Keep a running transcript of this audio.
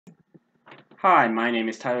Hi, my name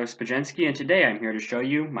is Tyler Spajensky, and today I'm here to show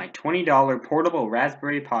you my $20 portable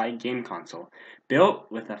Raspberry Pi game console,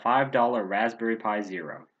 built with a $5 Raspberry Pi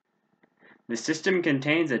Zero. The system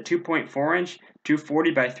contains a 2.4-inch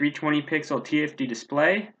 240 by 320 pixel TFT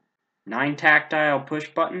display, 9 tactile push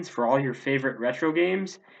buttons for all your favorite retro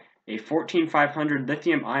games, a 14500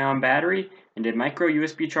 lithium-ion battery, and a micro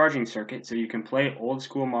USB charging circuit so you can play old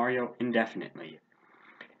school Mario indefinitely.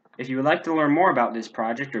 If you would like to learn more about this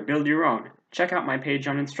project or build your own, check out my page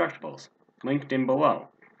on Instructables, linked in below.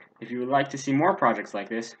 If you would like to see more projects like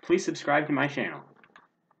this, please subscribe to my channel.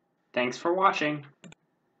 Thanks for watching!